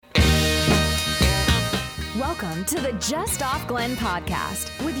Welcome to the Just Off Glen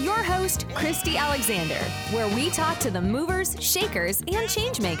podcast with your host, Christy Alexander, where we talk to the movers, shakers, and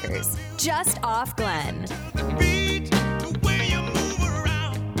change makers. Just Off Glen.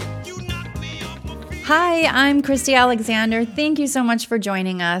 Hi, I'm Christy Alexander. Thank you so much for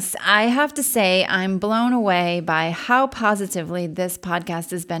joining us. I have to say, I'm blown away by how positively this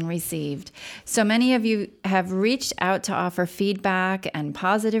podcast has been received. So many of you have reached out to offer feedback and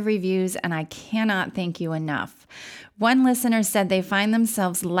positive reviews, and I cannot thank you enough. One listener said they find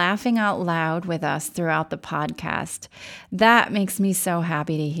themselves laughing out loud with us throughout the podcast. That makes me so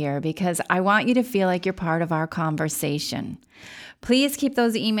happy to hear because I want you to feel like you're part of our conversation. Please keep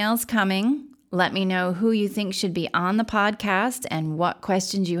those emails coming. Let me know who you think should be on the podcast and what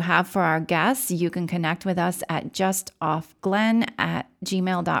questions you have for our guests. You can connect with us at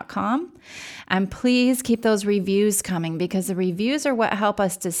justoffglen@gmail.com. And please keep those reviews coming because the reviews are what help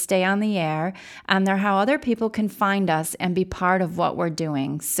us to stay on the air, and they're how other people can find us and be part of what we're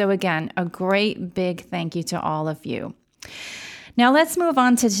doing. So again, a great big thank you to all of you. Now let's move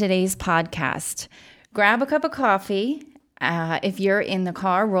on to today's podcast. Grab a cup of coffee. If you're in the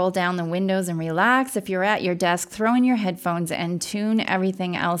car, roll down the windows and relax. If you're at your desk, throw in your headphones and tune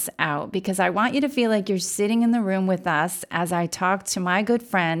everything else out because I want you to feel like you're sitting in the room with us as I talk to my good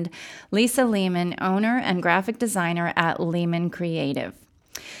friend, Lisa Lehman, owner and graphic designer at Lehman Creative.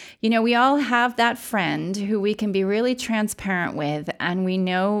 You know, we all have that friend who we can be really transparent with, and we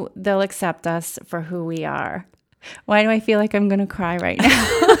know they'll accept us for who we are. Why do I feel like I'm going to cry right now?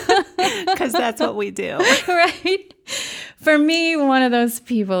 Because that's what we do. Right? For me, one of those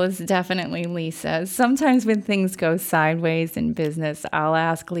people is definitely Lisa. Sometimes when things go sideways in business, I'll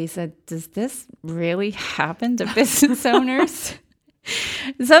ask Lisa, does this really happen to business owners?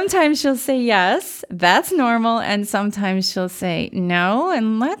 Sometimes she'll say yes, that's normal. And sometimes she'll say no.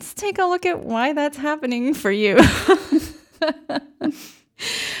 And let's take a look at why that's happening for you.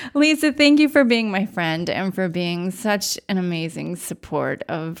 Lisa, thank you for being my friend and for being such an amazing support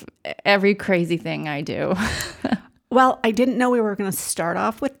of every crazy thing I do. Well, I didn't know we were going to start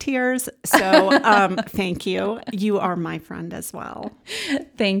off with tears, so thank you. You are my friend as well.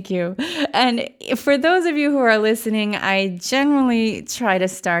 Thank you. And for those of you who are listening, I generally try to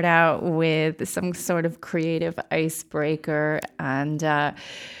start out with some sort of creative icebreaker, and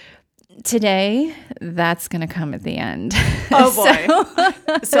today, that's going to come at the end. Oh, boy.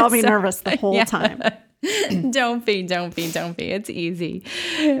 So I'll be nervous the whole time. Don't be. It's easy.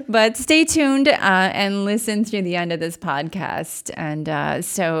 But stay tuned and listen through the end of this podcast. And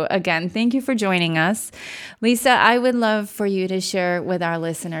so, again, thank you for joining us. Lisa, I would love for you to share with our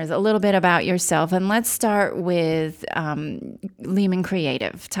listeners a little bit about yourself. And let's start with Lehman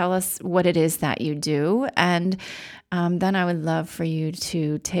Creative. Tell us what it is that you do. And then I would love for you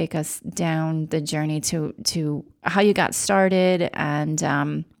to take us down the journey to how you got started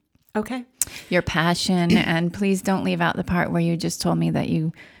and okay, your passion. And please don't leave out the part where you just told me that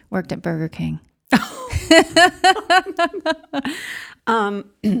you worked at Burger King.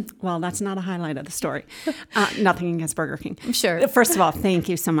 Well, that's not a highlight of the story. Nothing against Burger King. Sure. First of all, thank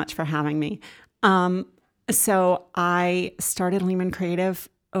you so much for having me. So I started Lehman Creative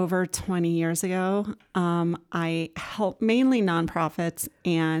over 20 years ago. I help mainly nonprofits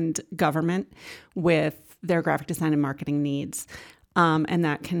and government with their graphic design and marketing needs. And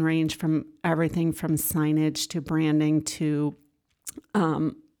that can range from everything from signage to branding to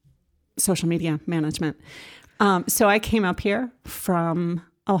social media management. So I came up here from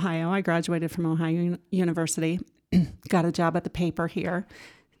Ohio. I graduated from Ohio University, got a job at the paper here,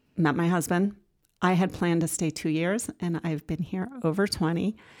 met my husband. I had planned to stay 2 years, and I've been here over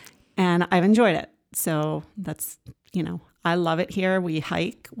 20, and I've enjoyed it. So that's, I love it here. We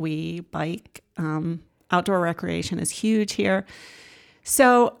hike, we bike. Outdoor recreation is huge here.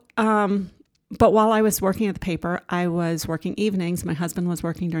 So, but while I was working at the paper, I was working evenings. My husband was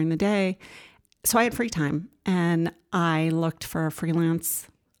working during the day. So I had free time, and I looked for a freelance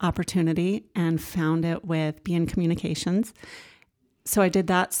opportunity and found it with BN Communications. So I did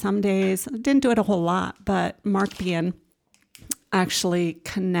that some days. I didn't do it a whole lot, but Mark Bien actually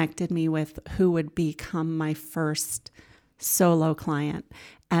connected me with who would become my first solo client,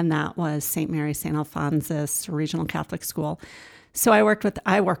 and that was St. Mary St. Alphonsus Regional Catholic School. So I worked with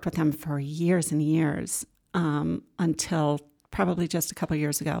them for years and years until probably just a couple of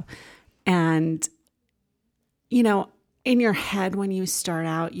years ago. And, in your head when you start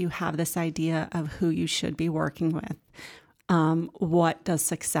out, you have this idea of who you should be working with. What does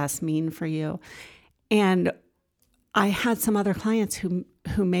success mean for you? And I had some other clients who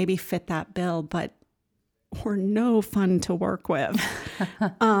maybe fit that bill, but were no fun to work with.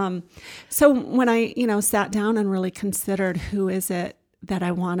 So when I, sat down and really considered who is it that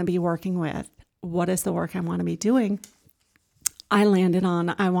I want to be working with, what is the work I want to be doing, I landed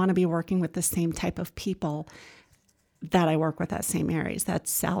on I want to be working with the same type of people that I work with at St. Mary's. That's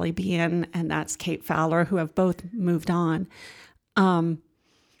Sally Bean and that's Kate Fowler, who have both moved on.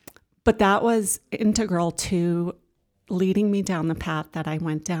 But that was integral to leading me down the path that I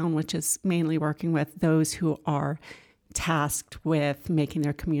went down, which is mainly working with those who are tasked with making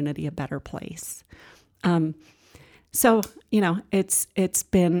their community a better place. So, it's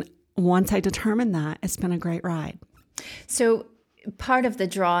been, once I determined that, it's been a great ride. So part of the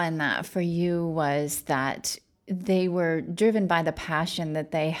draw in that for you was that they were driven by the passion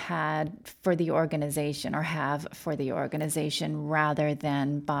that they had for the organization or have for the organization rather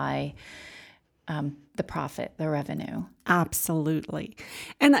than by the profit, the revenue. Absolutely.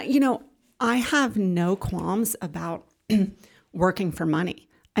 And, I have no qualms about working for money.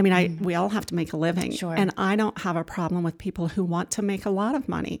 I mean, we all have to make a living. Sure. And I don't have a problem with people who want to make a lot of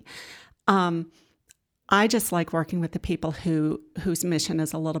money. I just like working with the people whose mission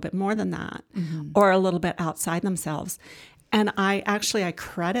is a little bit more than that, or a little bit outside themselves. And I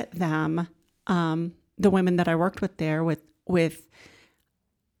credit them, the women that I worked with there, with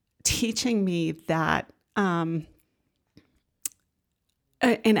teaching me that an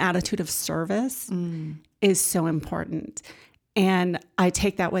attitude of service is so important. And I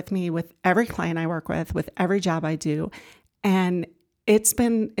take that with me with every client I work with every job I do. And it's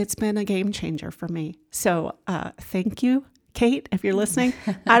been a game changer for me. So thank you, Kate, if you're listening.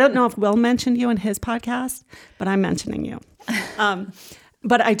 I don't know if Will mentioned you in his podcast, but I'm mentioning you.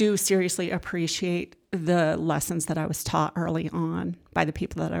 But I do seriously appreciate the lessons that I was taught early on by the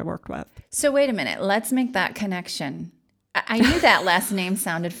people that I worked with. So wait a minute. Let's make that connection. I knew that last name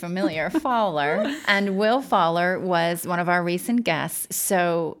sounded familiar, Fowler. And Will Fowler was one of our recent guests.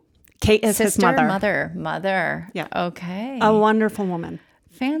 So Kate is his mother. Mother. Yeah. Okay. A wonderful woman.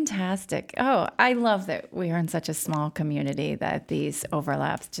 Fantastic. Oh, I love that we are in such a small community that these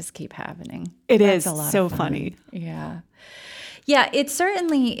overlaps just keep happening. That's a lot so of fun. Funny. Yeah. Yeah, it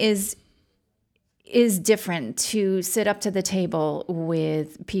certainly is different to sit up to the table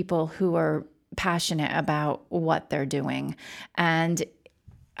with people who are passionate about what they're doing. And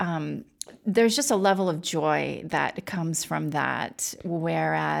there's just a level of joy that comes from that.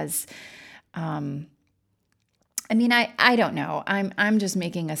 Whereas, I don't know. I'm just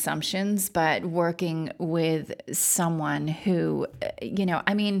making assumptions, but working with someone who,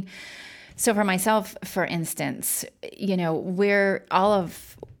 so for myself, for instance, we're all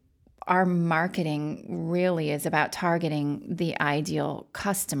of our marketing really is about targeting the ideal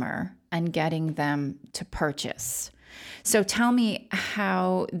customer and getting them to purchase. So tell me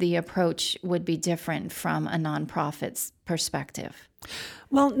how the approach would be different from a nonprofit's perspective.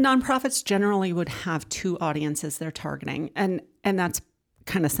 Well, nonprofits generally would have two audiences they're targeting, and that's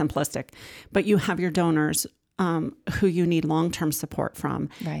kind of simplistic. But you have your donors who you need long-term support from.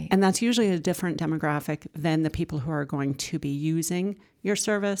 Right. And that's usually a different demographic than the people who are going to be using your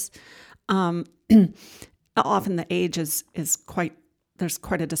service. Often the age is quite, there's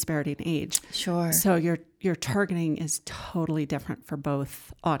quite a disparity in age. Sure. So your targeting is totally different for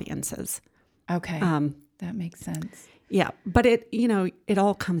both audiences. Okay. That makes sense. Yeah. But it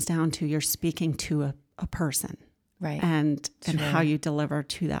all comes down to you're speaking to a person. Right. And how you deliver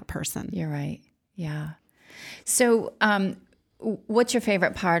to that person. You're right. Yeah. So what's your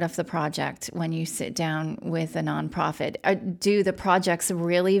favorite part of the project when you sit down with a nonprofit? Do the projects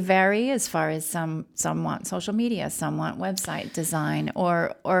really vary as far as some want social media, some want website design,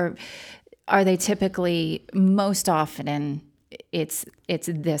 or are they typically most often it's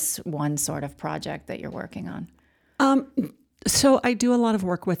this one sort of project that you're working on? So I do a lot of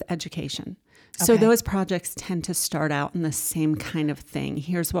work with education. So those projects tend to start out in the same kind of thing.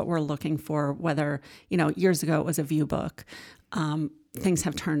 Here's what we're looking for, whether, years ago it was a view book. Things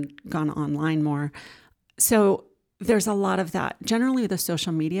have gone online more. So there's a lot of that. Generally, the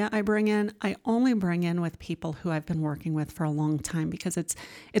social media I only bring in with people who I've been working with for a long time because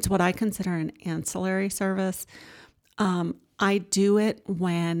it's what I consider an ancillary service. I do it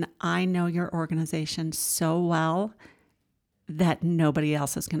when I know your organization so well that nobody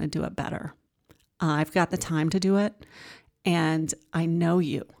else is going to do it better. I've got the time to do it, and I know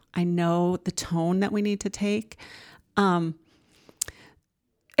you. I know the tone that we need to take. And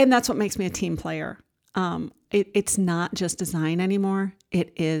that's what makes me a team player. It's not just design anymore.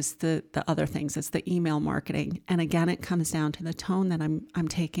 It is the other things. It's the email marketing. And again, it comes down to the tone that I'm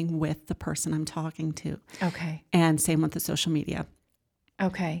taking with the person I'm talking to. Okay. And same with the social media.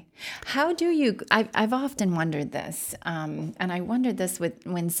 Okay. How do you, I've often wondered this, and I wondered this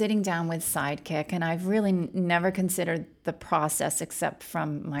when sitting down with Sidekick, and I've really never considered the process except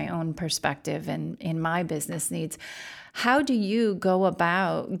from my own perspective and in my business needs. How do you go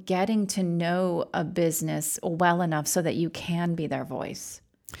about getting to know a business well enough so that you can be their voice?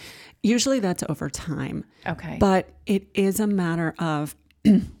 Usually that's over time. Okay. But it is a matter of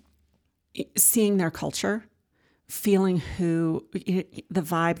seeing their culture, feeling the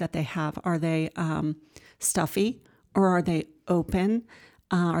vibe that they have. Are they stuffy, or are they open?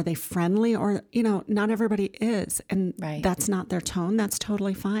 Are they friendly? Or, not everybody is. And that's not their tone. That's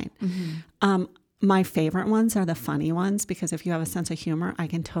totally fine. Mm-hmm. My favorite ones are the funny ones, because if you have a sense of humor, I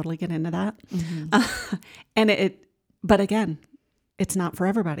can totally get into that. Mm-hmm. But again, it's not for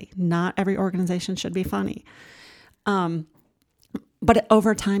everybody. Not every organization should be funny. But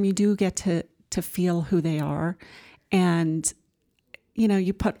over time, you do get to feel who they are. And,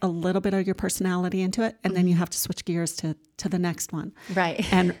 you put a little bit of your personality into it, and then you have to switch gears to the next one.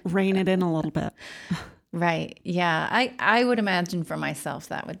 Right. And rein it in a little bit. Right. Yeah. I would imagine for myself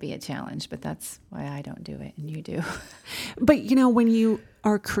that would be a challenge, but that's why I don't do it and you do. But, when you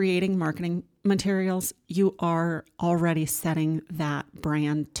are creating marketing materials, you are already setting that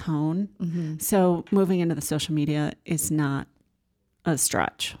brand tone. Mm-hmm. So moving into the social media is not a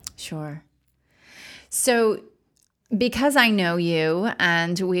stretch. Sure. So because I know you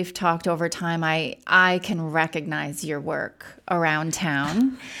and we've talked over time, I can recognize your work around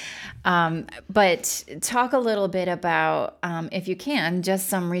town. But talk a little bit about, if you can, just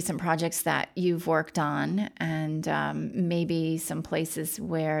some recent projects that you've worked on, and maybe some places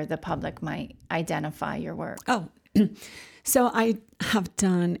where the public might identify your work. Oh, so I have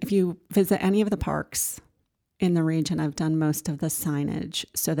done, if you visit any of the parks in the region, I've done most of the signage.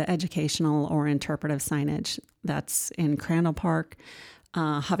 So the educational or interpretive signage that's in Crandall Park,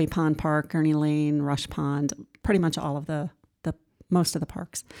 Hovey Pond Park, Gurney Lane, Rush Pond, pretty much all of the most of the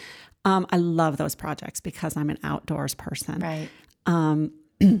parks. I love those projects because I'm an outdoors person. Right. And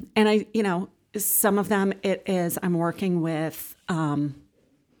I, some of them I'm working with a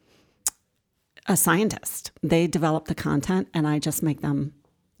scientist. They develop the content and I just make them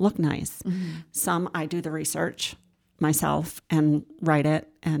look nice. Mm-hmm. Some I do the research myself and write it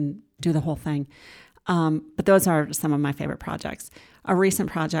and do the whole thing. But those are some of my favorite projects. A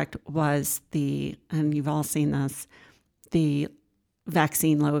recent project was and you've all seen this, the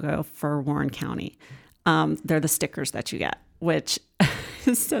vaccine logo for Warren County. They're the stickers that you get, which,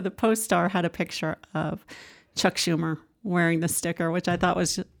 so the Post Star had a picture of Chuck Schumer wearing the sticker, which I thought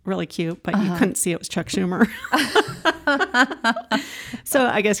was really cute, but you couldn't see it was Chuck Schumer. So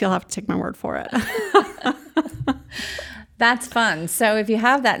I guess you'll have to take my word for it. That's fun. So if you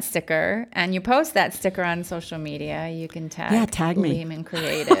have that sticker and you post that sticker on social media, you can tag me. Lehman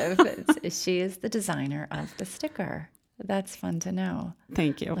Creative. She is the designer of the sticker. That's fun to know.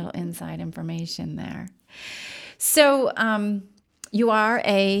 Thank you. A little inside information there. So you are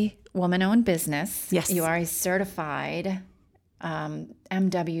a woman-owned business. Yes. You are a certified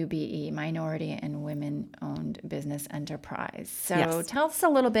MWBE, Minority and Women-Owned Business Enterprise. So yes. Tell us a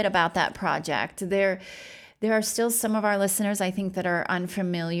little bit about that project. There are still some of our listeners, I think, that are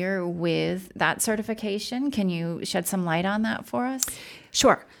unfamiliar with that certification. Can you shed some light on that for us?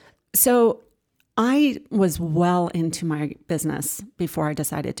 Sure. So I was well into my business before I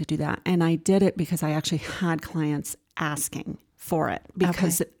decided to do that. And I did it because I actually had clients asking for it,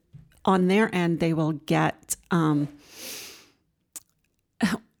 because on their end, they will get,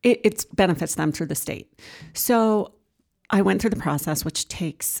 it benefits them through the state. So I went through the process, which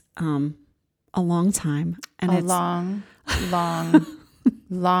takes a long time. And it's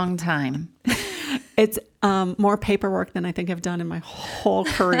long time. It's more paperwork than I think I've done in my whole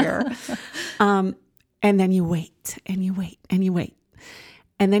career. And then you wait and you wait and you wait.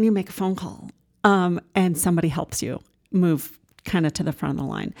 And then you make a phone call and somebody helps you move kind of to the front of the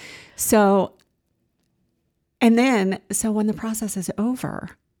line. So when the process is over,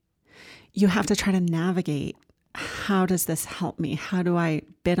 you have to try to navigate, how does this help me? How do I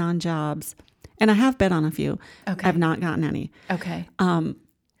bid on jobs? And I have bid on a few. Okay. I've not gotten any. Okay.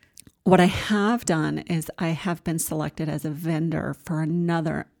 What I have done is I have been selected as a vendor for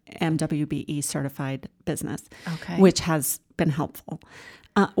another MWBE certified business, which has been helpful,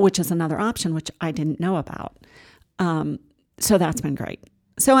 which is another option, which I didn't know about. So that's been great.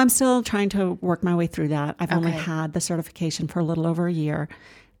 So I'm still trying to work my way through that. I've only had the certification for a little over a year,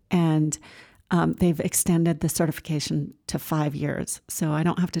 and they've extended the certification to 5 years. So I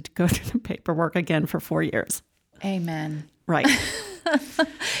don't have to go through the paperwork again for 4 years. Amen. Right.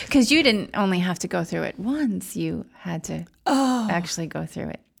 Because you didn't only have to go through it once, you had to actually go through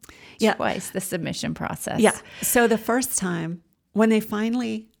it twice, the submission process. Yeah. So the first time when they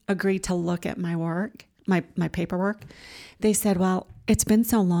finally agreed to look at my work, my paperwork, they said, well, it's been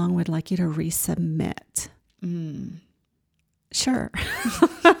so long, we'd like you to resubmit. Sure.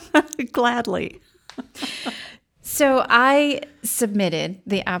 Gladly. So I submitted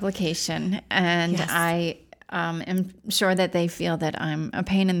the application, and I am sure that they feel that I'm a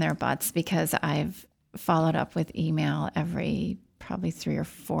pain in their butts because I've followed up with email every probably 3 or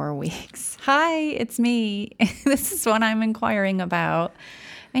 4 weeks. Hi, it's me. This is what I'm inquiring about.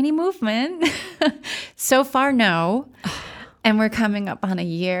 Any movement? So far, no. And we're coming up on a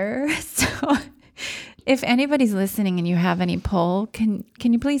year. So if anybody's listening and you have any pull, can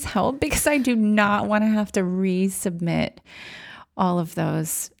you please help? Because I do not want to have to resubmit all of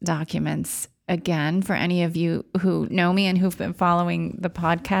those documents again. For any of you who know me and who've been following the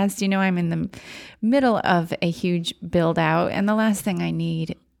podcast, you know I'm in the middle of a huge build out. And the last thing I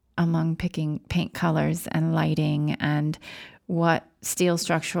need among picking paint colors and lighting and what steel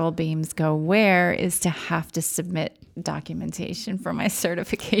structural beams go where is to have to submit documentation for my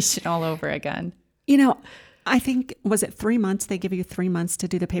certification all over again. You know, I think, was it 3 months? They give you 3 months to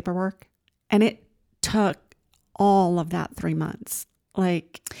do the paperwork. And it took all of that 3 months.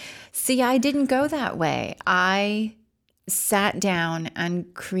 See, I didn't go that way. I sat down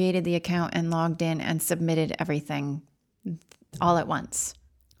and created the account and logged in and submitted everything all at once.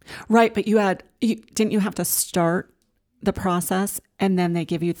 Right. But didn't you have to start the process and then they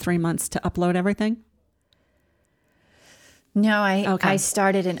give you 3 months to upload everything? No, I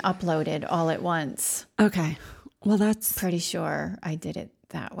started and uploaded all at once. Okay. Well, that's pretty sure I did it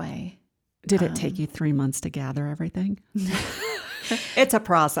that way. Did it take you 3 months to gather everything? It's a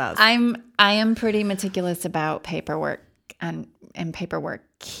process. I am pretty meticulous about paperwork and paperwork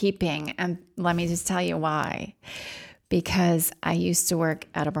keeping. And let me just tell you why. Because I used to work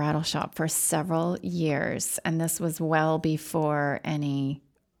at a bridal shop for several years, and this was well before any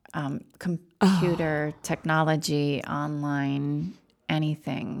computer technology, online,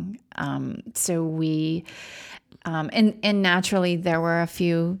 anything. So we, and naturally there were a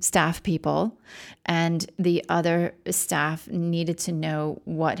few staff people, and the other staff needed to know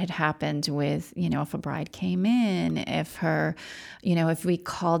what had happened with, if a bride came in, if her, if we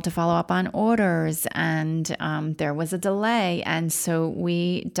called to follow up on orders and there was a delay. And so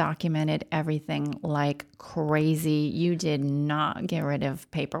we documented everything like crazy. You did not get rid of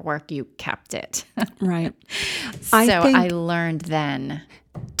paperwork. You kept it. Right. I learned then.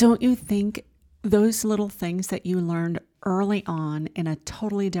 Don't you think those little things that you learned early on in a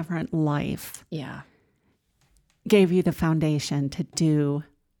totally different life gave you the foundation to do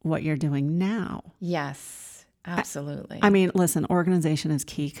what you're doing now? Yes, absolutely. I mean, listen, organization is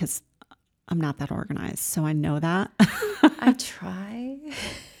key because I'm not that organized, so I know that. I try.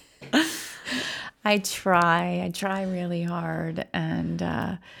 I try really hard,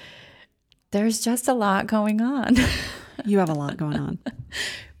 and there's just a lot going on. You have a lot going on.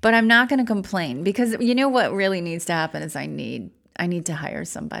 But I'm not going to complain, because you know what really needs to happen is I need to hire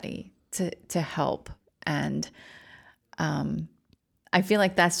somebody to help. And I feel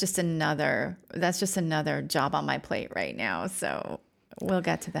like that's just another job on my plate right now. So we'll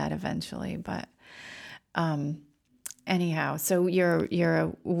get to that eventually. But anyhow, so you're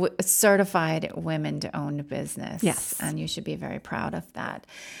a certified women-owned business. Yes. And you should be very proud of that.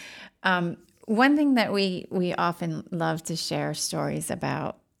 One thing that we often love to share stories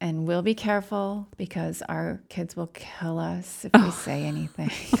about, and we'll be careful because our kids will kill us if we say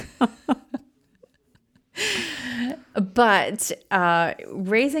anything. But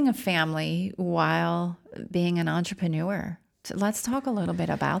raising a family while being an entrepreneur. So let's talk a little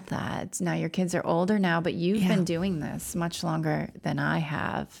bit about that. Now, your kids are older now, but you've been doing this much longer than I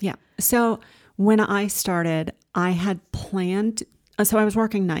have. Yeah. So when I started, I had planned, so I was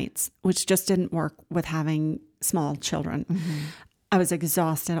working nights, which just didn't work with having small children. Mm-hmm. I was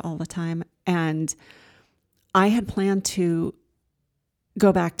exhausted all the time. And I had planned to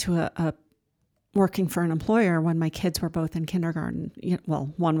go back to a working for an employer when my kids were both in kindergarten.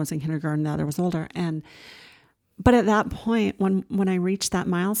 Well, one was in kindergarten, the other was older. But at that point, when I reached that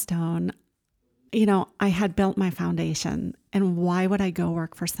milestone, I had built my foundation. And why would I go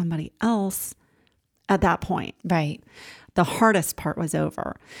work for somebody else at that point? Right. The hardest part was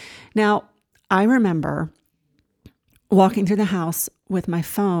over. Now, I remember walking through the house with my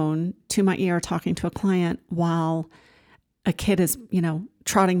phone to my ear, talking to a client while a kid is,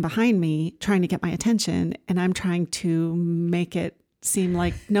 trotting behind me, trying to get my attention. And I'm trying to make it seem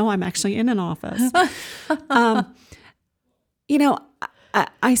like, no, I'm actually in an office. You know,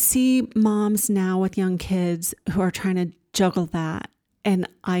 I see moms now with young kids who are trying to juggle that. And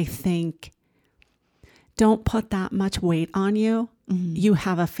I think, don't put that much weight on you. Mm-hmm. You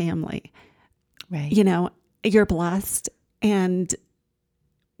have a family. Right. You know, you're blessed, and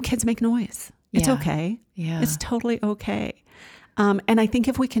kids make noise. It's okay. Yeah. It's totally okay. And I think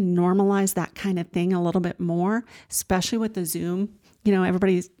if we can normalize that kind of thing a little bit more, especially with the Zoom, you know,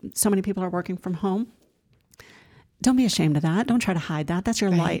 so many people are working from home. Don't be ashamed of that. Don't try to hide that. That's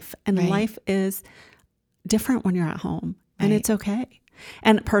your life. And life is different when you're at home, and it's okay.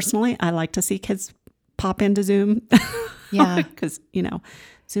 And personally, I like to see kids pop into Zoom. Yeah. Because, you know,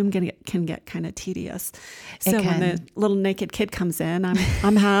 Zoom can get kind of tedious. So when the little naked kid comes in,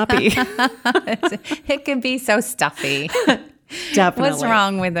 I'm happy. It can be so stuffy. Definitely. What's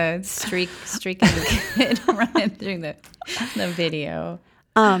wrong with a streaking kid running through the video?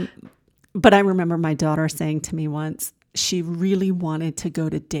 But I remember my daughter saying to me once, she really wanted to go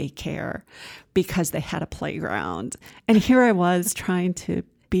to daycare because they had a playground. And here I was trying to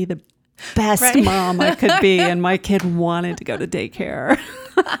be the best mom I could be, and my kid wanted to go to daycare.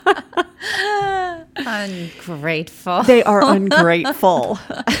 Ungrateful. They are ungrateful.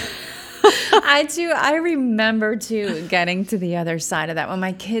 I remember too getting to the other side of that when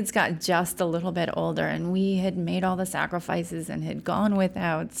my kids got just a little bit older and we had made all the sacrifices and had gone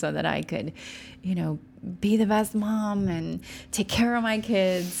without so that I could, you know, be the best mom and take care of my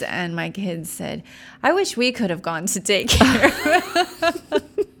kids. And my kids said, I wish we could have gone to daycare.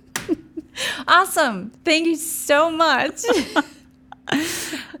 Awesome. Thank you so much.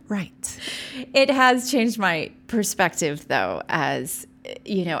 Right. It has changed my perspective though, as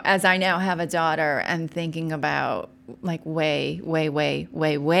you know, as I now have a daughter and thinking about like way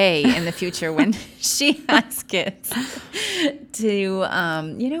in the future when she has kids to,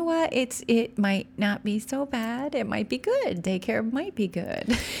 you know what, it might not be so bad. It might be good. Daycare might be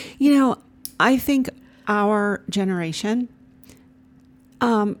good. You know, I think our generation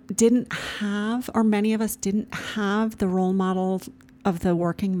didn't have, or many of us didn't have the role model of the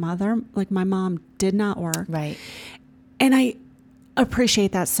working mother. Like my mom did not work. Right. And I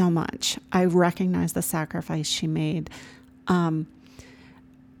appreciate that so much. I recognize the sacrifice she made. But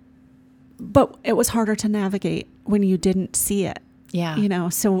it was harder to navigate when you didn't see it. Yeah. You know,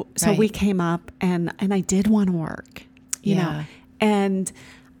 so we came up and I did want to work, you know, and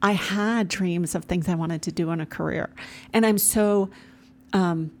I had dreams of things I wanted to do in a career. And I'm so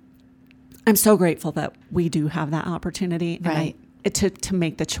grateful that we do have that opportunity to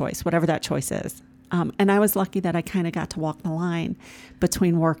make the choice, whatever that choice is. And I was lucky that I kind of got to walk the line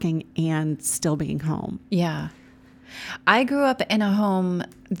between working and still being home. Yeah. I grew up in a home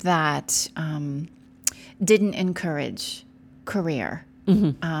that didn't encourage career.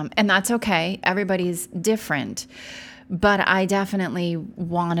 Mm-hmm. And that's okay. Everybody's different. But I definitely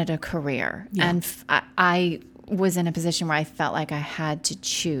wanted a career. Yeah. And I was in a position where I felt like I had to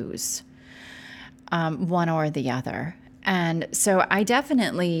choose one or the other. And so I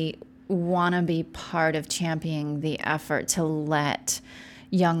definitely want to be part of championing the effort to let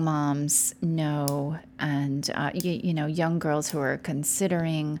young moms know, and you know, young girls who are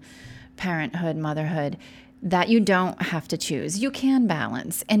considering parenthood, motherhood, that you don't have to choose. You can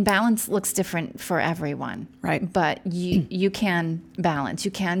balance, and balance looks different for everyone. Right. But you can balance.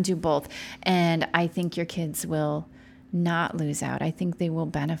 You can do both, and I think your kids will not lose out. I think they will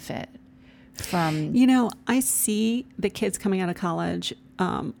benefit from. You know, I see the kids coming out of college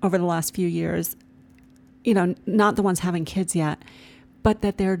over the last few years, you know, not the ones having kids yet, but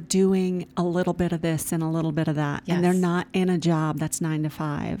that they're doing a little bit of this and a little bit of that. Yes. And they're not in a job that's 9 to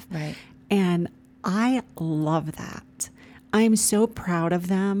 5. Right. And I love that. I'm so proud of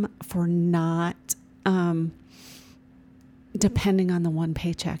them for not depending on the one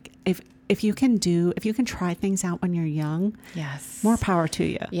paycheck. If you can try things out when you're young, yes, more power to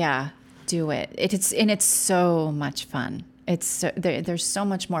you. Yeah, do it. It's so much fun. There's so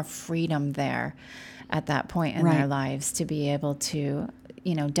much more freedom there at that point in their lives to be able to,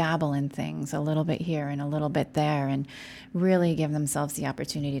 you know, dabble in things a little bit here and a little bit there and really give themselves the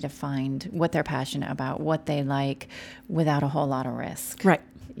opportunity to find what they're passionate about, what they like, without a whole lot of risk. Right.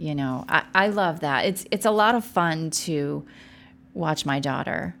 You know, I love that. It's a lot of fun to watch my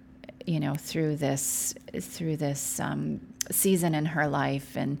daughter, you know, through this season in her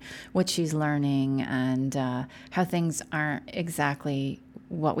life and what she's learning and how things aren't exactly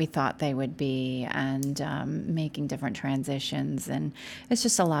what we thought they would be, and making different transitions. And it's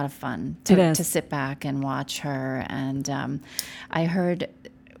just a lot of fun to sit back and watch her. And I heard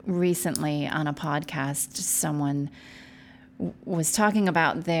recently on a podcast someone was talking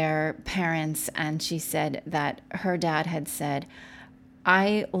about their parents, and she said that her dad had said,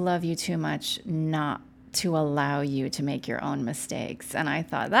 I love you too much not to allow you to make your own mistakes. And I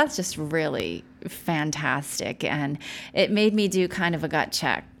thought that's just really fantastic. And it made me do kind of a gut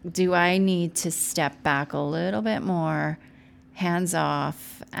check. Do I need to step back a little bit more, hands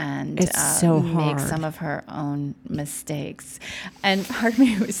off, and It's so make hard. some of her own mistakes? And part of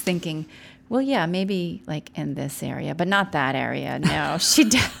me was thinking, well, yeah, maybe like in this area, but not that area. No, she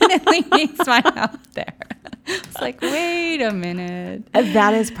definitely needs my help there. It's like, wait a minute.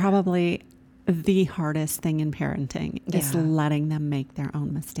 That is probably the hardest thing in parenting, is Yeah. letting them make their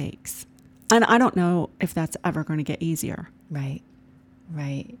own mistakes. And I don't know if that's ever going to get easier. Right,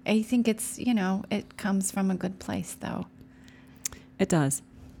 right. I think it's, it comes from a good place, though. It does.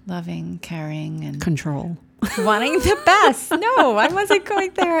 Loving, caring, and Control. wanting the best. No, I wasn't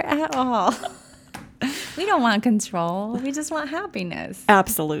going there at all. We don't want control. We just want happiness.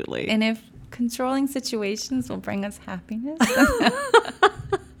 Absolutely. And if controlling situations will bring us happiness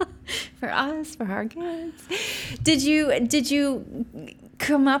for us, for our kids. Did you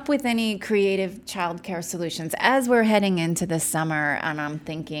come up with any creative childcare solutions as we're heading into the summer? And I'm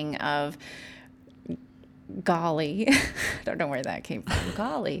thinking of, golly, I don't know where that came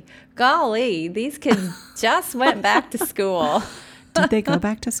from. Golly, these kids just went back to school. Did they go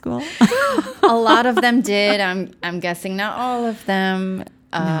back to school? A lot of them did. I'm guessing not all of them.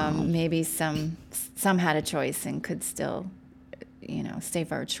 Maybe some had a choice and could still, stay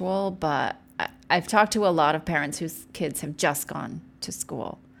virtual. But I've talked to a lot of parents whose kids have just gone to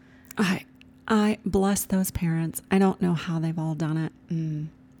school. I bless those parents. I don't know how they've all done it.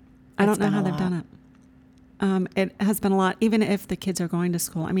 I don't know how they've done it. It has been a lot, even if the kids are going to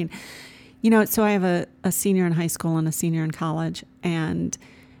school. I mean, so I have a senior in high school and a senior in college, and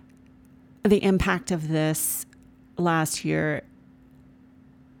the impact of this last year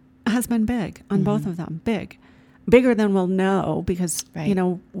has been big on both of them. Bigger than we'll know, because, Right.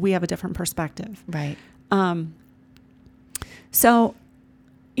 We have a different perspective. Right. So,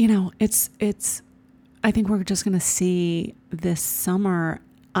 it's, I think we're just going to see this summer.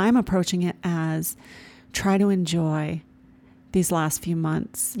 I'm approaching it as try to enjoy these last few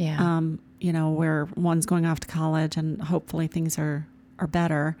months. Yeah. Where one's going off to college and hopefully things are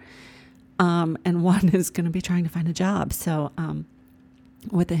better. And one is going to be trying to find a job. So,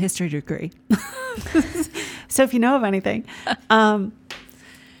 with a history degree. So if you know of anything. But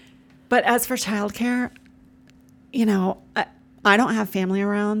as for childcare, I don't have family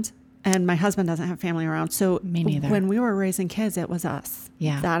around, and my husband doesn't have family around. So Me neither. when we were raising kids, it was us.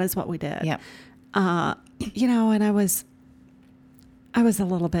 Yeah. That is what we did. Yep. And I was a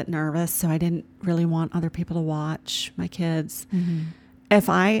little bit nervous, so I didn't really want other people to watch my kids. Mm-hmm. If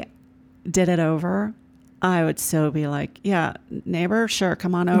I did it over, I would so be like, yeah, neighbor, sure,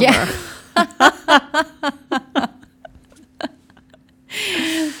 come on over. Yeah.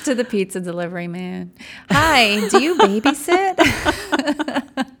 To the pizza delivery man. Hi, do you babysit?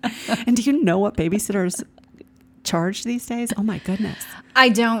 And do you know what babysitters charge these days? Oh my goodness. I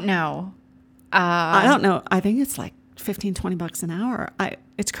don't know. I don't know. I think it's like $15-20 an hour.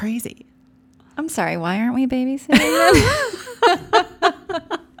 It's crazy. I'm sorry, why aren't we babysitting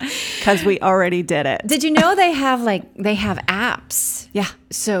them? Because we already did it. Did you know they have apps? Yeah.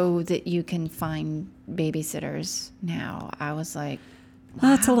 So that you can find babysitters now. I was like,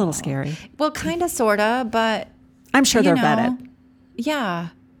 Well, that's a little wow. scary. Well, kind of, sort of, but I'm sure they're vetted. Yeah.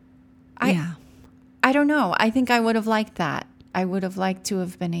 Yeah. I don't know. I think I would have liked that. I would have liked to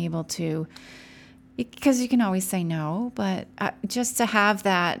have been able to, because you can always say no, but just to have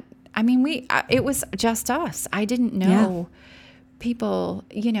that. I mean, it was just us. I didn't know people,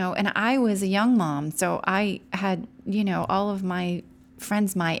 and I was a young mom. So I had, all of my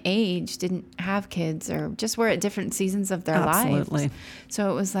friends my age didn't have kids or just were at different seasons of their Absolutely. lives.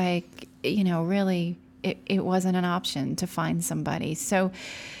 So it was like, really, it wasn't an option to find somebody. So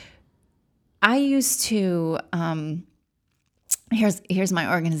I used to, here's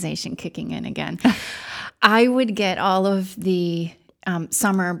my organization kicking in again. I would get all of the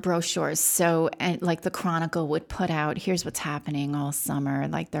summer brochures. So, and like the Chronicle would put out, here's what's happening all summer,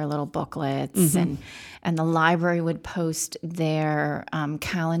 like their little booklets, and the library would post their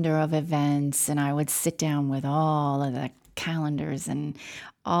calendar of events, and I would sit down with all of the calendars and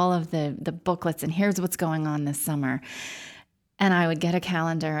all of the booklets, and here's what's going on this summer. And I would get a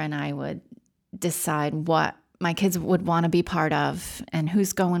calendar, and I would decide what my kids would want to be part of, and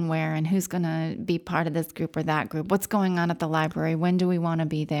who's going where, and who's going to be part of this group or that group. What's going on at the library? When do we want to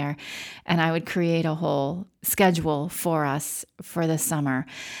be there? And I would create a whole schedule for us for the summer.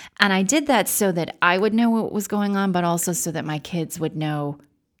 And I did that so that I would know what was going on, but also so that my kids would know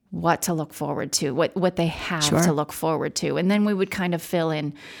what to look forward to, what they have to look forward to. And then we would kind of fill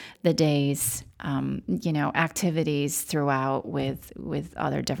in the days, activities throughout with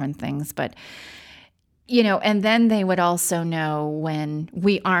other different things. But, and then they would also know when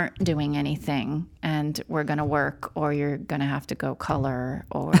we aren't doing anything and we're going to work, or you're going to have to go color,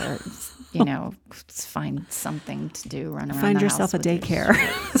 or, find something to do, run around Find the yourself house a daycare.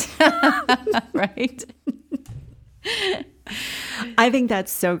 Right. I think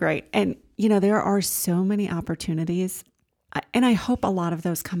that's so great. And, there are so many opportunities, and I hope a lot of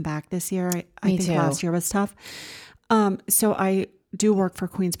those come back this year. I think too. Last year was tough. So I do work for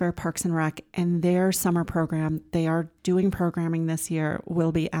Queensborough Parks and Rec, and their summer program, they are doing programming this year,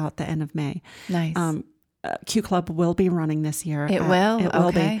 will be out the end of May. Nice. Q Club will be running this year. It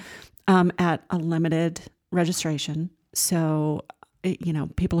will be at a limited registration. So,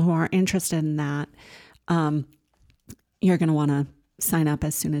 people who are interested in that, you're going to want to sign up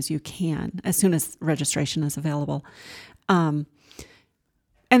as soon as you can, as soon as registration is available. And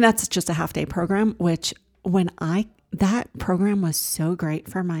that's just a half-day program, which that program was so great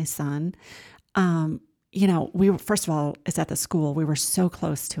for my son. First of all, it's at the school. We were so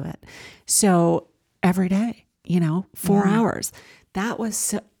close to it. So every day, 4 hours. That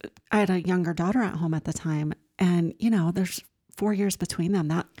was, I had a younger daughter at home at the time, and, there's 4 years between them.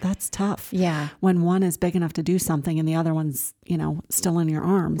 That's tough. Yeah. When one is big enough to do something and the other one's, still in your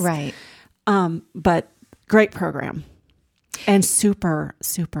arms. Right. But great program and super,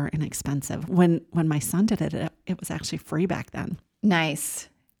 super inexpensive. When my son did it, it was actually free back then. Nice.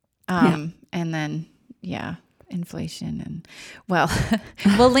 And then, inflation and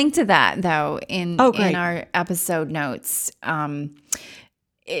we'll link to that though in our episode notes.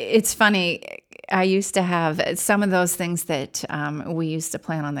 It's funny. I used to have some of those things that we used to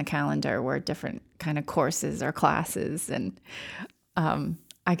plan on the calendar were different kind of courses or classes. And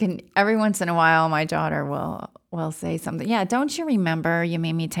I can, every once in a while, my daughter will say something. Yeah, don't you remember you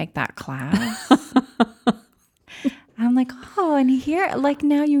made me take that class? I'm like, oh, and here, like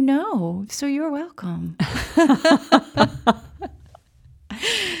now you know, so you're welcome.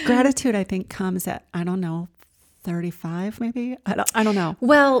 Gratitude, I think, comes at, 35 maybe? I don't know.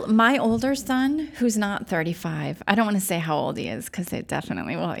 Well, my older son, who's not 35, I don't want to say how old he is because it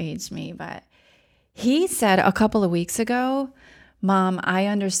definitely will age me, but he said a couple of weeks ago, Mom, I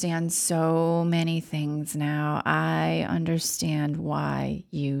understand so many things now. I understand why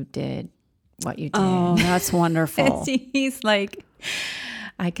you did what you did. Oh, that's wonderful. He's like,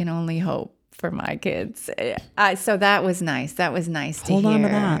 I can only hope for my kids. So that was nice. That was nice to hear. Hold on to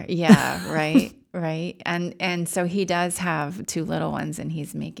that. Yeah, right. Right. And so he does have 2 little ones, and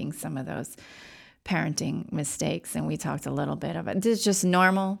he's making some of those parenting mistakes. And we talked a little bit about this, just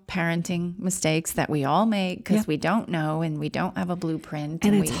normal parenting mistakes that we all make because we don't know and we don't have a blueprint.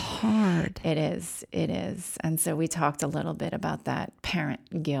 And it's hard. It is. And so we talked a little bit about that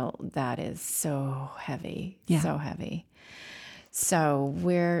parent guilt that is so heavy, so heavy. So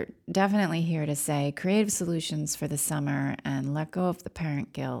we're definitely here to say creative solutions for the summer and let go of the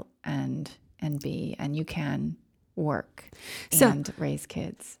parent guilt and you can work and raise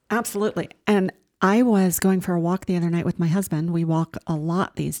kids. Absolutely. And I was going for a walk the other night with my husband. We walk a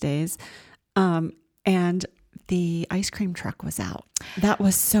lot these days. And the ice cream truck was out. That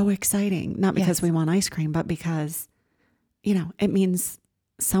was so exciting. Not because we want ice cream, but because, it means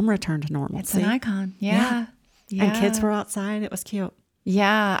some return to normalcy. It's an icon. Yeah. And kids were outside. It was cute.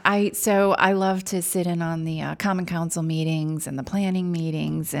 Yeah. I love to sit in on the Common Council meetings and the planning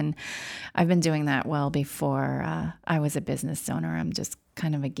meetings. And I've been doing that well before I was a business owner. I'm just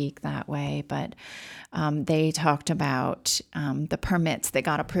kind of a geek that way. But they talked about the permits that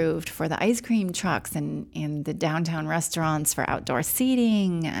got approved for the ice cream trucks and in the downtown restaurants for outdoor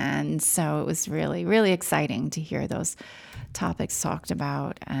seating. And so it was really, really exciting to hear those topics talked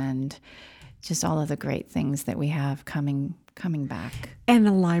about and just all of the great things that we have coming back. And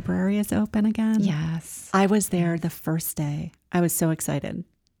the library is open again. Yes. I was there the first day. I was so excited.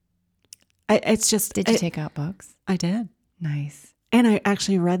 It's just... Did you take out books? I did. Nice. And I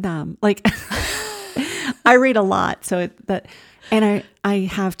actually read them. Like, I read a lot. And I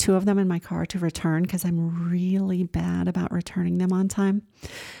have 2 of them in my car to return because I'm really bad about returning them on time.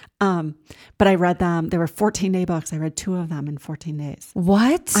 But I read them. They were 14-day books. I read 2 of them in 14 days.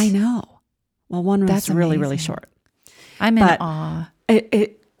 What? I know. Well, one was That's really, amazing. really short. I'm in awe.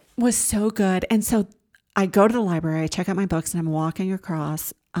 It was so good. And so I go to the library, I check out my books, and I'm walking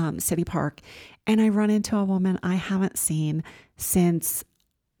across City Park, and I run into a woman I haven't seen since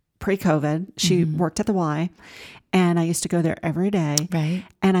pre-COVID. She worked at the Y, and I used to go there every day. Right.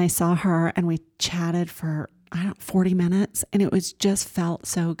 And I saw her, and we chatted for 40 minutes, and it was just felt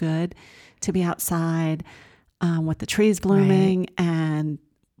so good to be outside with the trees blooming and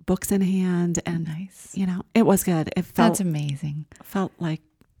books in hand, and Nice. it was good. It felt That's amazing. felt like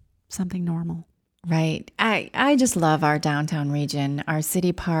something normal. Right. I just love our downtown region, our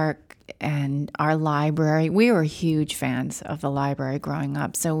city park and our library. We were huge fans of the library growing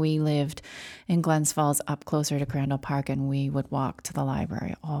up. So we lived in Glens Falls up closer to Crandall Park, and we would walk to the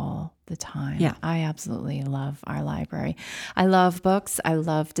library all the time. Yeah. I absolutely love our library. I love books. I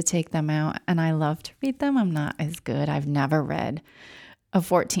love to take them out, and I love to read them. I'm not as good. I've never read a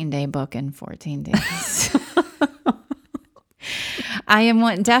 14-day book in 14 days. I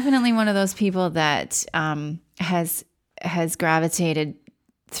am definitely one of those people that has gravitated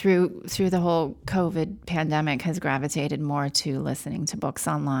through the whole COVID pandemic, has gravitated more to listening to books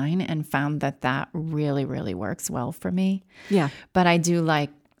online, and found that really, really works well for me. Yeah. But I do like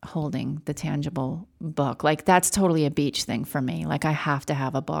holding the tangible book. Like, that's totally a beach thing for me. Like, I have to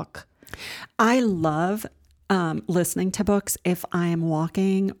have a book. I love listening to books if I am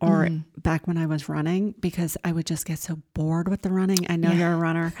walking or back when I was running, because I would just get so bored with the running. I know you're a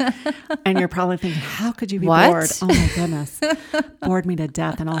runner, and you're probably thinking, how could you be What? bored? Oh my goodness. Bored me to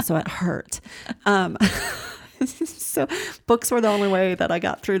death, and also it hurt. So books were the only way that I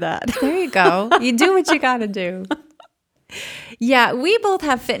got through that. There you go. You do what you got to do. Yeah, we both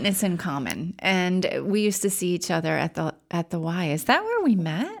have fitness in common, and we used to see each other at the Y. Is that where we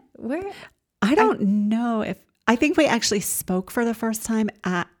met? Where? I don't know I think we actually spoke for the first time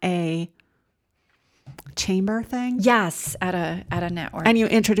at a chamber thing. Yes, at a network. And you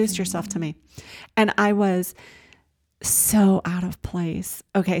introduced yourself to me. And I was so out of place.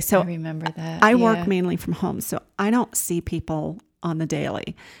 Okay, so I remember that. I work mainly from home, so I don't see people on the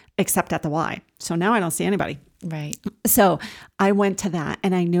daily except at the Y. So now I don't see anybody. Right. So I went to that,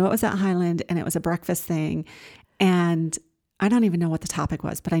 and I knew it was at Highland, and it was a breakfast thing. And I don't even know what the topic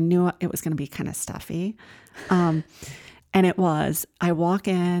was, but I knew it was going to be kind of stuffy. And it was. I walk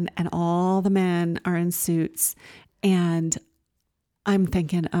in, and all the men are in suits, and I'm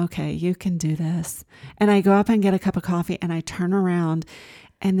thinking, okay, you can do this. And I go up and get a cup of coffee, and I turn around,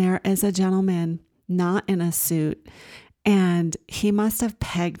 and there is a gentleman not in a suit. And he must have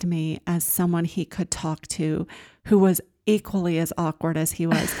pegged me as someone he could talk to, who was equally as awkward as he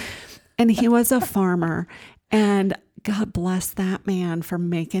was. And he was a farmer. And God bless that man for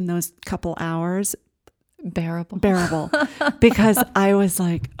making those couple hours bearable. Because I was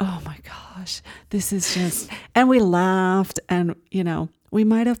like, oh my gosh, this is just, and we laughed, and we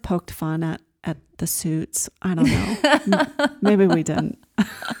might have poked fun at the suits. I don't know. Maybe we didn't.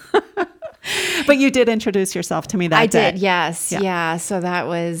 But you did introduce yourself to me that day. I did, yes. Yeah. So that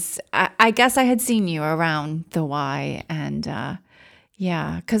was, I guess I had seen you around the Y, and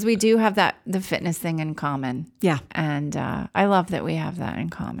yeah, because we do have the fitness thing in common. Yeah. And I love that we have that in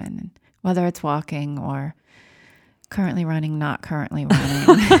common, whether it's walking or currently running, not currently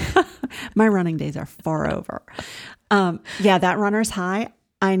running. My running days are far over. Yeah, that runner's high,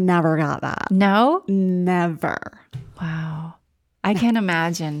 I never got that. No? Never. Wow. I can't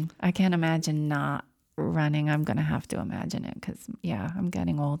imagine not running. I'm going to have to imagine it because, yeah, I'm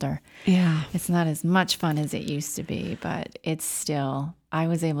getting older. Yeah. It's not as much fun as it used to be, but it's still, I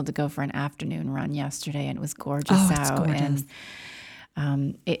was able to go for an afternoon run yesterday, and it was gorgeous out. It's gorgeous.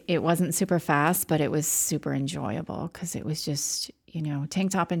 And it wasn't super fast, but it was super enjoyable because it was just,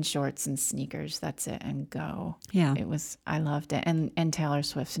 tank top and shorts and sneakers. That's it. And go. Yeah. I loved it. And Taylor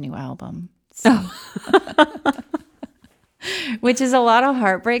Swift's new album. So. Which is a lot of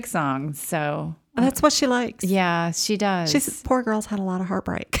heartbreak songs. So that's what she likes. Yeah, she does. Poor girls had a lot of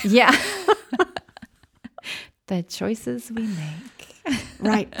heartbreak. Yeah. The choices we make.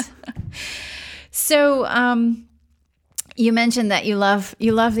 Right. So, you mentioned that you love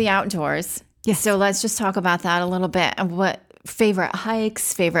the outdoors. Yes. So let's just talk about that a little bit. What favorite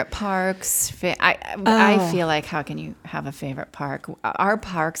hikes, favorite parks? I feel like, how can you have a favorite park? Our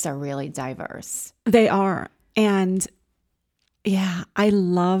parks are really diverse. They are. And yeah, I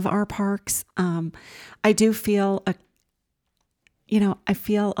love our parks. I do feel I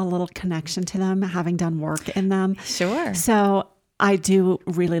feel a little connection to them, having done work in them. Sure. So I do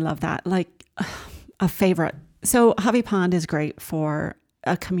really love that. Like a favorite. So Hovey Pond is great for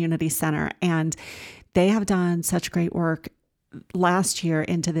a community center, and they have done such great work last year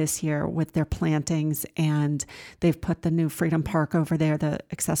into this year with their plantings, and they've put the new Freedom Park over there, the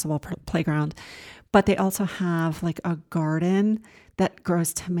accessible playground. but they also have like a garden that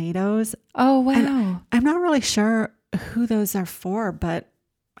grows tomatoes. Oh, wow. And I'm not really sure who those are for, but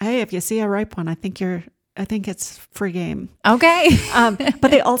hey, if you see a ripe one, I think it's free game. Okay.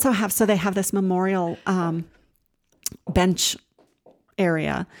 But they also have this memorial bench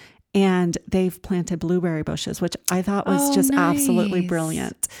area, and they've planted blueberry bushes, which I thought was just absolutely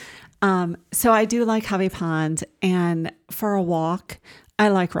brilliant. So I do like Hovey Pond, and for a walk, I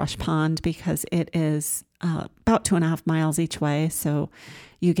like Rush Pond because it is about 2.5 miles each way. So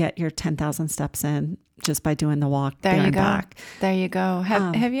you get your 10,000 steps in just by doing the walk there and back. There you go.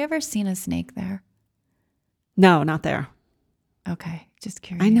 Have you ever seen a snake there? No, not there. Okay, just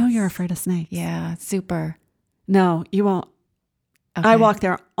curious. I know you're afraid of snakes. Yeah, super. No, you won't. Okay. I walk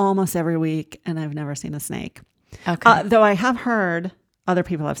there almost every week, and I've never seen a snake. Okay. Though I have heard other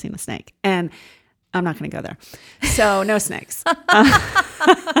people have seen a snake, and I'm not going to go there. So no snakes.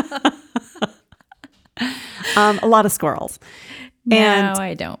 A lot of squirrels. No, And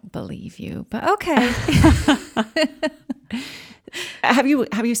I don't believe you, but okay. have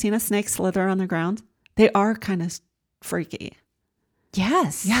you seen a snake slither on the ground? They are kind of freaky.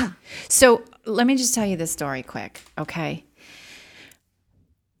 Yes. Yeah. So let me just tell you this story quick, okay?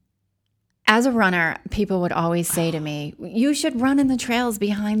 As a runner, people would always say to me, you should run in the trails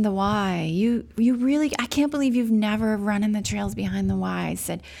behind the Y. You really, I can't believe you've never run in the trails behind the Y. I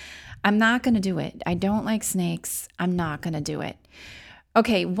said, I'm not going to do it. I don't like snakes. I'm not going to do it.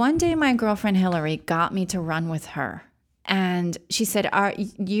 Okay, one day my girlfriend Hillary got me to run with her. And she said,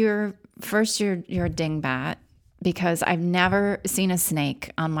 you're a dingbat, because I've never seen a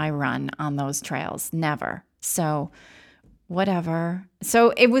snake on my run on those trails. Never. So whatever.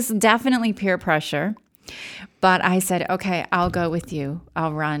 So it was definitely peer pressure. But I said, okay, I'll go with you.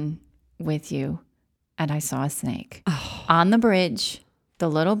 I'll run with you. And I saw a snake on the bridge, the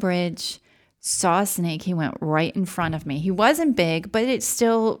little bridge. Saw a snake. He went right in front of me. He wasn't big, but it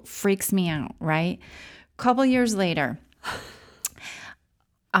still freaks me out, right? A couple years later,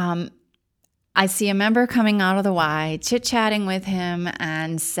 I see a member coming out of the Y, chit-chatting with him,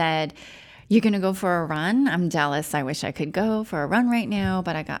 and said, you're going to go for a run? I'm jealous. I wish I could go for a run right now,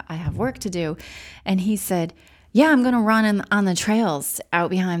 but I have work to do. And he said, yeah, I'm going to run on the trails out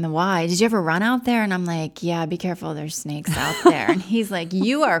behind the Y. Did you ever run out there? And I'm like, yeah, be careful. There's snakes out there. And he's like,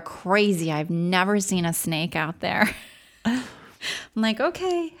 you are crazy. I've never seen a snake out there. I'm like,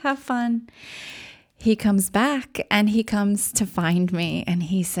 okay, have fun. He comes back and he comes to find me and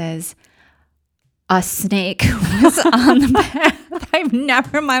he says, a snake was on the path. I've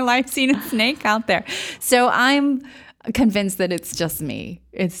never in my life seen a snake out there. So I'm convinced that it's just me.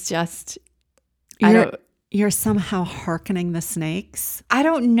 It's just, You're somehow hearkening the snakes. I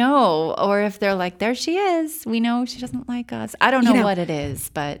don't know. Or if they're like, there she is. We know she doesn't like us. I don't know what it is,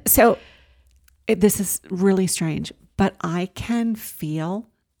 but. So this is really strange, but I can feel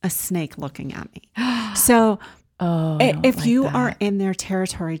a snake looking at me. So if you are in their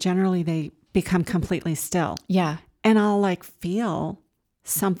territory, generally they become completely still. Yeah. And I'll like feel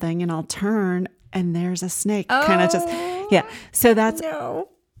something and I'll turn and there's a snake kind of just, yeah. So that's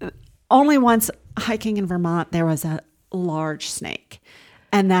only once hiking in Vermont, there was a large snake.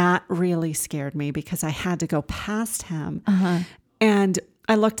 And that really scared me because I had to go past him. And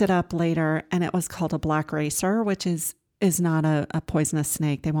I looked it up later and it was called a black racer, which is not a poisonous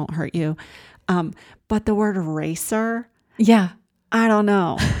snake. They won't hurt you. But the word racer, I don't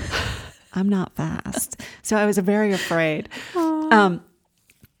know. I'm not fast. So I was very afraid.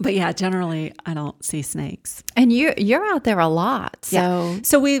 But yeah, generally I don't see snakes. And you're out there a lot. So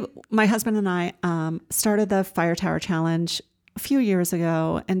my husband and I started the Fire Tower Challenge a few years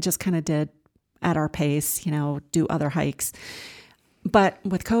ago and just kind of did at our pace, do other hikes. But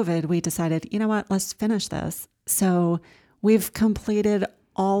with COVID, we decided, you know what, let's finish this. So we've completed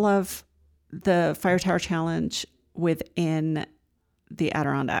all of the Fire Tower Challenge within the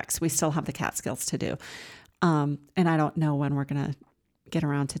Adirondacks. We still have the Catskills to do. And I don't know when we're going to get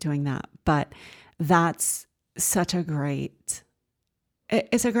around to doing that, but that's such a great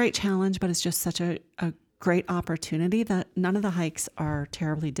challenge, but it's just such a great opportunity that none of the hikes are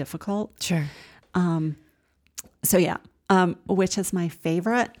terribly difficult. Sure. So yeah. Which is my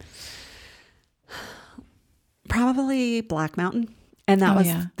favorite? Probably Black Mountain. And that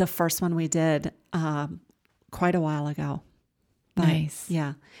was the first one we did quite a while ago. But, nice.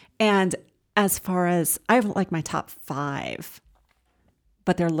 Yeah. And as far as, I have like my top 5,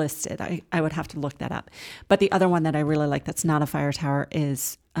 but they're listed. I would have to look that up. But the other one that I really like that's not a fire tower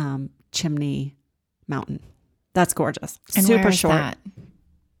is Chimney Mountain. That's gorgeous. And super where is short. that?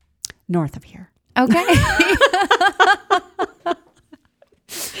 North of here. Okay.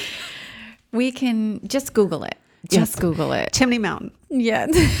 We can just Google it. Just Google it. Chimney Mountain. Yeah.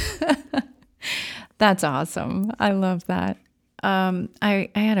 That's awesome. I love that. I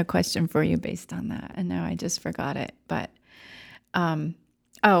had a question for you based on that, and now I just forgot it. But,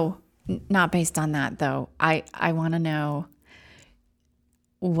 not based on that, though. I want to know,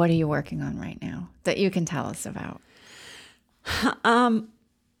 what are you working on right now that you can tell us about?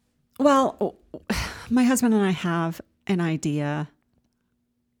 Well, my husband and I have an idea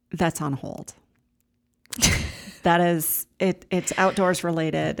that's on hold. That is, it's outdoors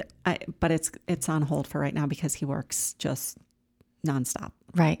related, but it's on hold for right now because he works just nonstop.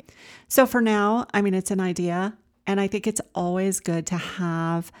 Right. So for now, I mean, it's an idea, and I think it's always good to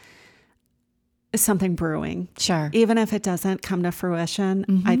have something brewing. Sure. Even if it doesn't come to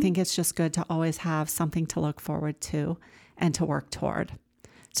fruition, I think it's just good to always have something to look forward to and to work toward.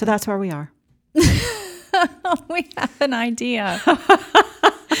 So that's where we are. We have an idea.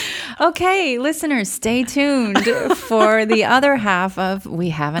 Okay, listeners, stay tuned for the other half of We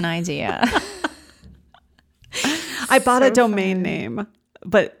Have an Idea. I bought a domain name,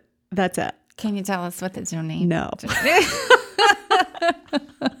 but that's it. Can you tell us what the domain? No.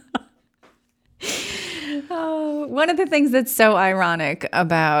 One of the things that's so ironic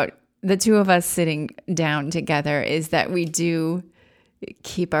about the two of us sitting down together is that we do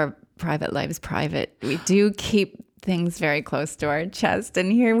keep our private lives private. We do keep things very close to our chest.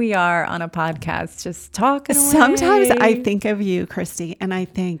 And here we are on a podcast just talking away. Sometimes I think of you, Christy, and I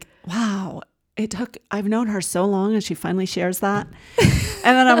think, wow, I've known her so long and she finally shares that.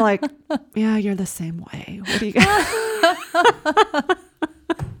 And then I'm like, yeah, you're the same way. What do you got?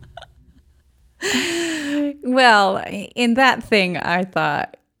 Well, in that thing, I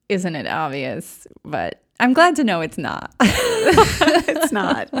thought, isn't it obvious? But I'm glad to know it's not. It's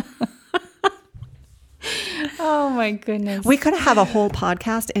not. Oh my goodness. We could have a whole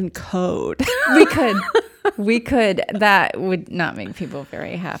podcast in code. We could. That would not make people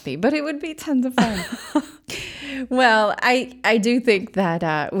very happy, but it would be tons of fun. Well, I do think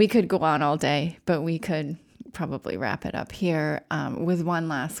that we could go on all day, but we could probably wrap it up here with one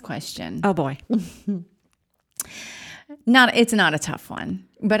last question. Oh boy. It's not a tough one,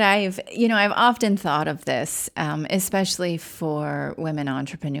 but I've often thought of this, especially for women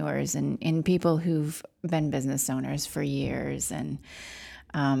entrepreneurs and people who've been business owners for years. And,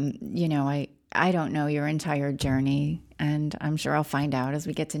 I don't know your entire journey, and I'm sure I'll find out as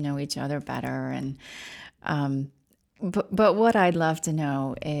we get to know each other better. And, but what I'd love to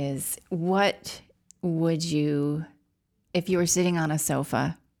know is, what would you, if you were sitting on a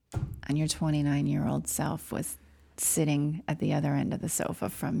sofa and your 29-year-old self was sitting at the other end of the sofa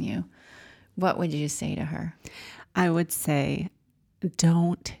from you, what would you say to her? I would say,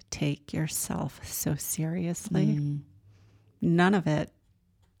 don't take yourself so seriously. None of it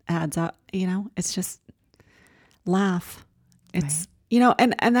adds up. It's just laugh. It's,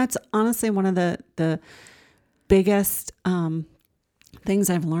 right. And that's honestly one of the biggest things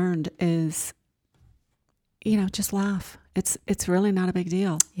I've learned is, just laugh. It's really not a big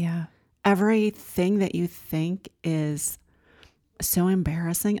deal. Yeah. Everything that you think is so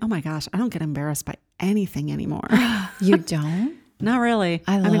embarrassing. Oh my gosh, I don't get embarrassed by anything anymore. You don't? Not really.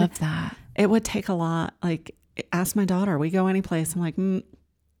 I love that. It would take a lot. Like, ask my daughter. We go any place. I'm like,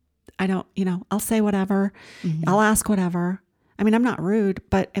 I don't, I'll say whatever. Mm-hmm. I'll ask whatever. I mean, I'm not rude,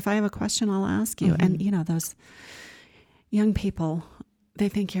 but if I have a question, I'll ask you. Mm-hmm. And, those young people, they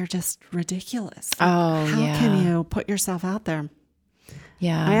think you're just ridiculous. Oh, How can you put yourself out there?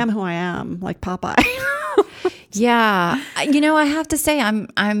 Yeah. I am who I am, like Popeye. Yeah. I have to say,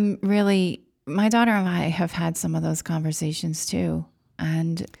 I'm really, my daughter and I have had some of those conversations too.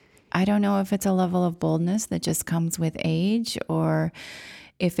 And I don't know if it's a level of boldness that just comes with age, or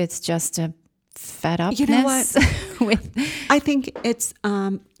if it's just a fed upness. You know what? I think it's,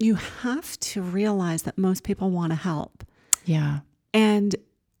 you have to realize that most people want to help. Yeah. And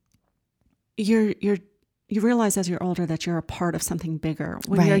you realize as you're older that you're a part of something bigger.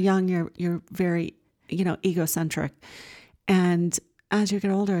 When you're young, you're very, egocentric. And as you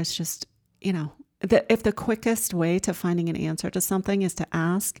get older, it's just, if the quickest way to finding an answer to something is to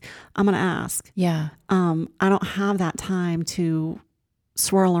ask, I'm going to ask. Yeah. I don't have that time to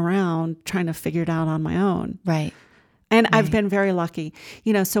swirl around trying to figure it out on my own. Right. And I've been very lucky,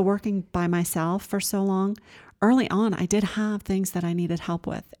 so working by myself for so long, early on, I did have things that I needed help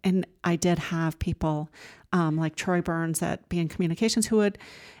with. And I did have people like Troy Burns at BN Communications who would,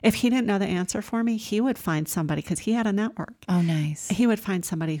 if he didn't know the answer for me, he would find somebody, because he had a network. Oh, nice. He would find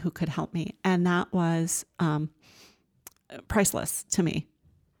somebody who could help me. And that was priceless to me.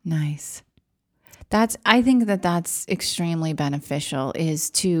 Nice. I think that's extremely beneficial, is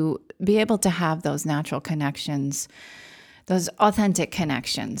to be able to have those natural connections, those authentic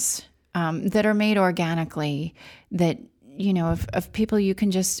connections that are made organically, that, of people you can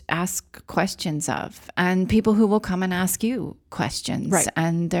just ask questions of, and people who will come and ask you questions. Right.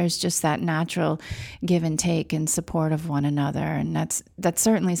 And there's just that natural give and take and support of one another. And that's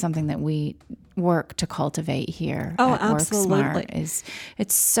certainly something that we work to cultivate here at absolutely. WorkSmart.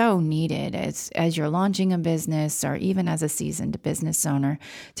 It's so needed as you're launching a business, or even as a seasoned business owner,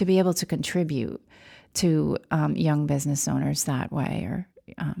 to be able to contribute to young business owners that way, or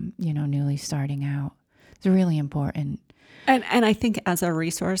newly starting out. It's really important. And I think as a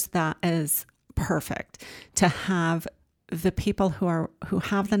resource, that is perfect to have the people who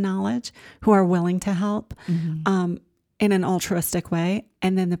have the knowledge, who are willing to help in an altruistic way,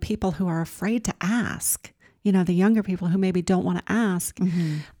 and then the people who are afraid to ask, the younger people who maybe don't want to ask,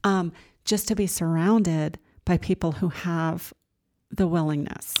 just to be surrounded by people who have the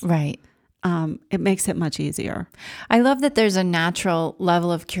willingness. Right. It makes it much easier. I love that there's a natural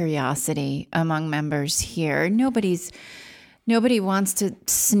level of curiosity among members here. Nobody wants to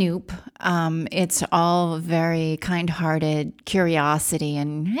snoop. It's all very kind-hearted curiosity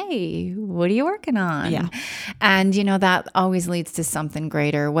and, hey, what are you working on? Yeah. And, that always leads to something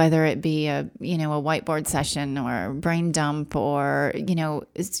greater, whether it be a whiteboard session or a brain dump, or,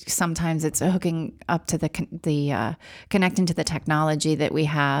 sometimes it's hooking up to the connecting to the technology that we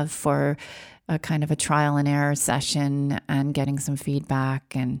have for a kind of a trial and error session and getting some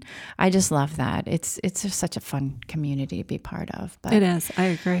feedback. And I just love that. It's just such a fun community to be part of. But, it is. I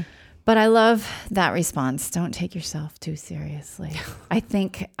agree. But I love that response. Don't take yourself too seriously. I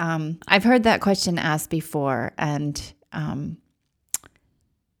think I've heard that question asked before, and a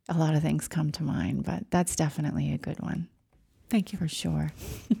lot of things come to mind, but that's definitely a good one. Thank you. For sure.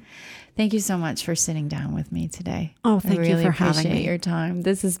 Thank you so much for sitting down with me today. Oh, thank you for having me. I really appreciate your time.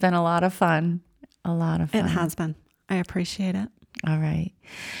 This has been a lot of fun. A lot of fun. It has been. I appreciate it. All right.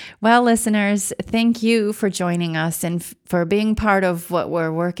 Well, listeners, thank you for joining us and for being part of what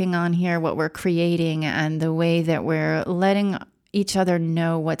we're working on here, what we're creating, and the way that we're letting each other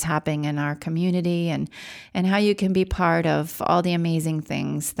know what's happening in our community, and how you can be part of all the amazing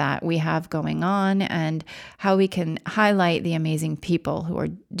things that we have going on, and how we can highlight the amazing people who are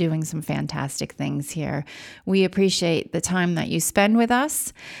doing some fantastic things here. We appreciate the time that you spend with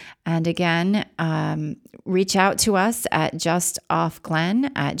us. And again, reach out to us at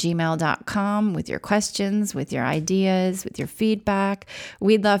justoffglen@gmail.com with your questions, with your ideas, with your feedback.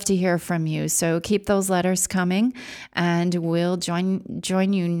 We'd love to hear from you. So keep those letters coming, and we'll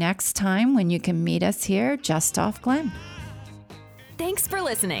join you next time when you can meet us here just off Glen. Thanks for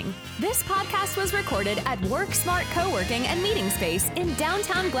listening. This podcast was recorded at WorkSmart Co-working and Meeting Space in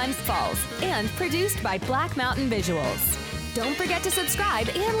downtown Glens Falls and produced by Black Mountain Visuals. Don't forget to subscribe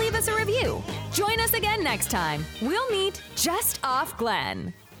and leave us a review. Join us again next time. We'll meet just off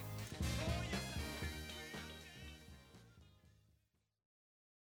Glen.